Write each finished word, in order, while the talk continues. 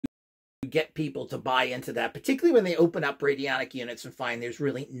get people to buy into that, particularly when they open up radionic units and find there's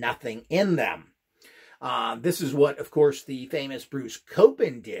really nothing in them. This is what, of course, the famous Bruce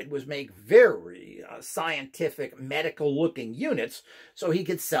Copen did, was make very scientific, medical-looking units so he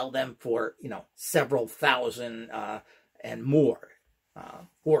could sell them for, several thousand and more.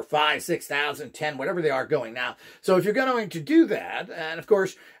 4, 5, 6,000, 10, whatever they are going now. So if you're going to do that, and of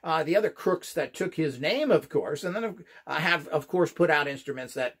course, the other crooks that took his name, of course, and then have, of course, put out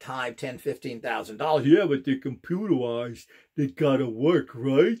instruments that tie $10,000, $15,000. Yeah, but they're computerized. They gotta work,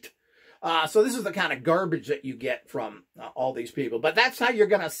 right? So this is the kind of garbage that you get from all these people. But that's how you're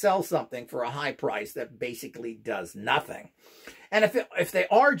going to sell something for a high price that basically does nothing. And if they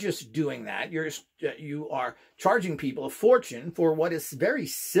are just doing that, you are charging people a fortune for what is very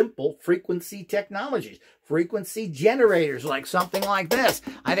simple frequency technologies. Frequency generators, like something like this.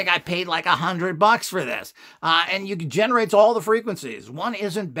 I think I paid like $100 for this. And you can generate all the frequencies. One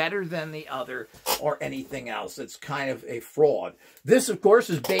isn't better than the other or anything else. It's kind of a fraud. This, of course,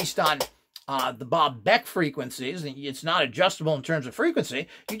 is based on the Bob Beck frequencies. It's not adjustable in terms of frequency.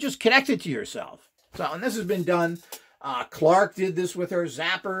 You just connect it to yourself. So, and this has been done. Clark did this with her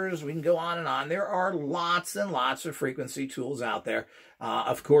zappers. We can go on and on. There are lots and lots of frequency tools out there.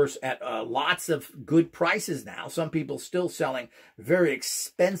 Of course, at lots of good prices now. Some people still selling very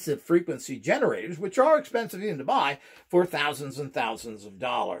expensive frequency generators, which are expensive even to buy, for thousands and thousands of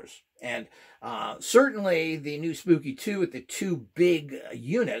dollars. And certainly the new Spooky2 with the 2 big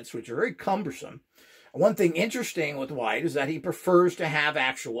units, which are very cumbersome. One thing interesting with White is that he prefers to have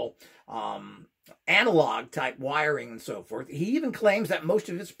actual analog type wiring and so forth. He even claims that most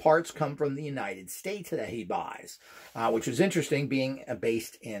of his parts come from the United States that he buys, which is interesting, being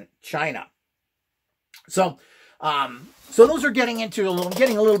based in China. So those are getting a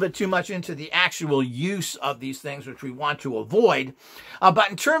little bit too much into the actual use of these things, which we want to avoid. But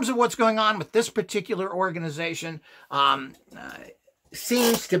in terms of what's going on with this particular organization,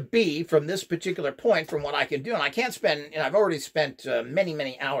 seems to be, from this particular point, from what I can do, and I can't spend, I've already spent many,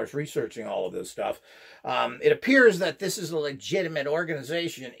 many hours researching all of this stuff. It appears that this is a legitimate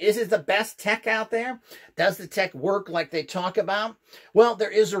organization. Is it the best tech out there? Does the tech work like they talk about? Well,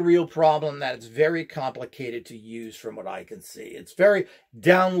 there is a real problem that it's very complicated to use from what I can see. It's very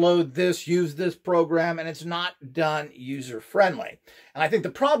download this, use this program, and it's not done user-friendly. And I think the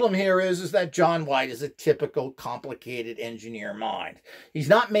problem here is that John White is a typical complicated engineer mind. He's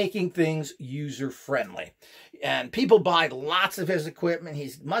not making things user-friendly. And people buy lots of his equipment.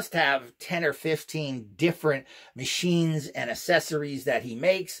 He must have 10 or 15 different machines and accessories that he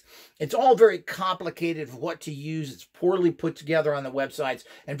makes. It's all very complicated of what to use. It's poorly put together on the websites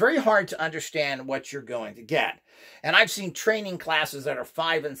and very hard to understand what you're going to get. And I've seen training classes that are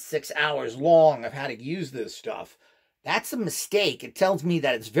 5 and 6 hours long of how to use this stuff. That's a mistake. It tells me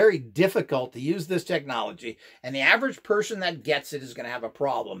that it's very difficult to use this technology, and the average person that gets it is going to have a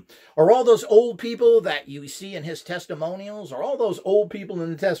problem. Or all those old people that you see in his testimonials, or all those old people in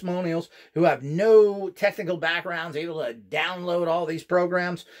the testimonials who have no technical backgrounds, able to download all these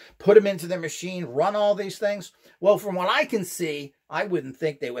programs, put them into their machine, run all these things. Well, from what I can see, I wouldn't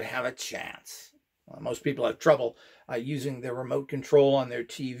think they would have a chance. Most people have trouble using their remote control on their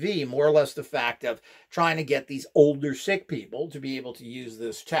TV, more or less the fact of trying to get these older sick people to be able to use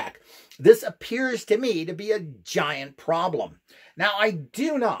this tech. This appears to me to be a giant problem. Now, I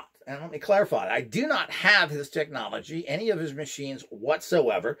do not, and let me clarify, I do not have his technology, any of his machines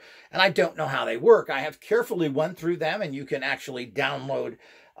whatsoever, and I don't know how they work. I have carefully went through them, and you can actually download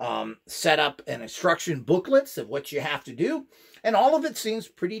set up an instruction booklets of what you have to do. And all of it seems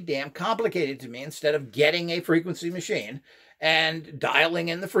pretty damn complicated to me. Instead of getting a frequency machine and dialing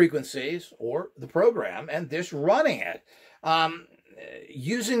in the frequencies or the program and just running it,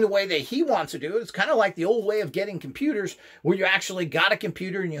 using the way that he wants to do it, it's kind of like the old way of getting computers, where you actually got a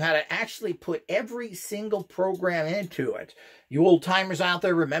computer and you had to actually put every single program into it. You old timers out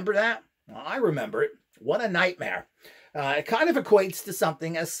there remember that? Well, I remember it. What a nightmare. It kind of equates to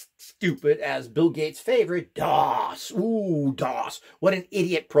something as stupid as Bill Gates' favorite, DOS. Ooh, DOS. What an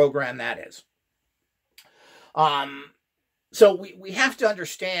idiot program that is. So we have to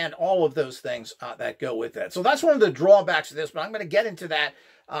understand all of those things that go with it. So that's one of the drawbacks of this, but I'm going to get into that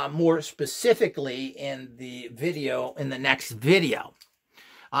more specifically in the video, in the next video.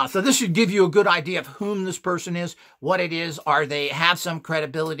 So this should give you a good idea of whom this person is, what it is, are they have some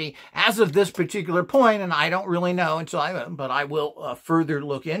credibility as of this particular point, and I don't really know but I will further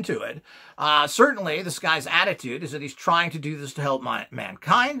look into it. Certainly, this guy's attitude is that he's trying to do this to help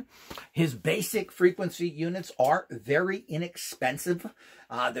mankind. His basic frequency units are very inexpensive.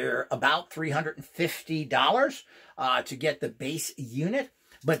 They're about $350 to get the base unit.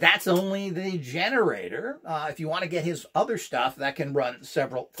 But that's only the generator. If you want to get his other stuff, that can run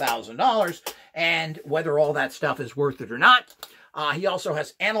several $1,000s. And whether all that stuff is worth it or not. He also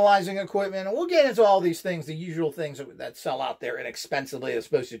has analyzing equipment. And we'll get into all these things, the usual things that sell out there inexpensively. That's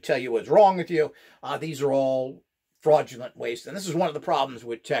supposed to tell you what's wrong with you. These are all fraudulent waste. And this is one of the problems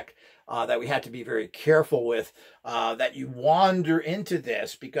with tech that we had to be very careful with, that you wander into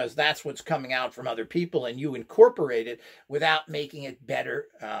this because that's what's coming out from other people and you incorporate it without making it better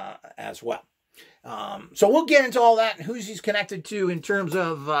as well. So we'll get into all that and who's he's connected to in terms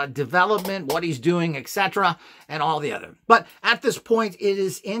of development, what he's doing, etc., and all the other. But at this point, it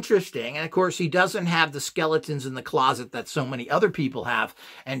is interesting. And of course, he doesn't have the skeletons in the closet that so many other people have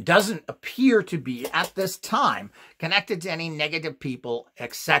and doesn't appear to be, at this time, connected to any negative people,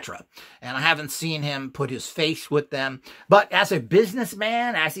 etc. And I haven't seen him put his face with them. But as a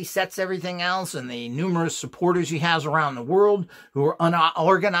businessman, as he sets everything else and the numerous supporters he has around the world who are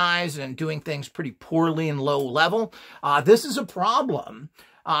unorganized and doing things pretty poorly and low level, this is a problem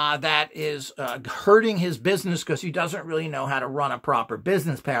that is hurting his business because he doesn't really know how to run a proper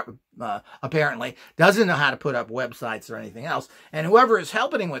business, apparently. Doesn't know how to put up websites or anything else. And whoever is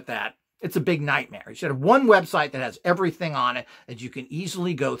helping him with that, it's a big nightmare. You should have one website that has everything on it that you can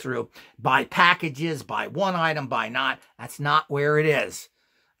easily go through, buy packages, buy one item, buy not. That's not where it is.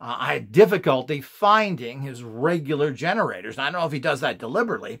 I had difficulty finding his regular generators. And I don't know if he does that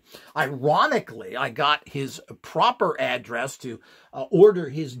deliberately. Ironically, I got his proper address to order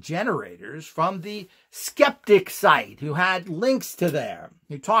his generators from the Skeptic site, who had links to there,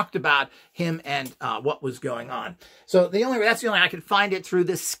 who talked about him and what was going on. So that's the only way I could find it, through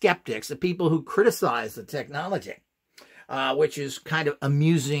the skeptics, the people who criticize the technology, which is kind of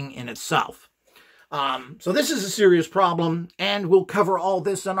amusing in itself. So this is a serious problem, and we'll cover all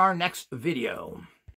this in our next video.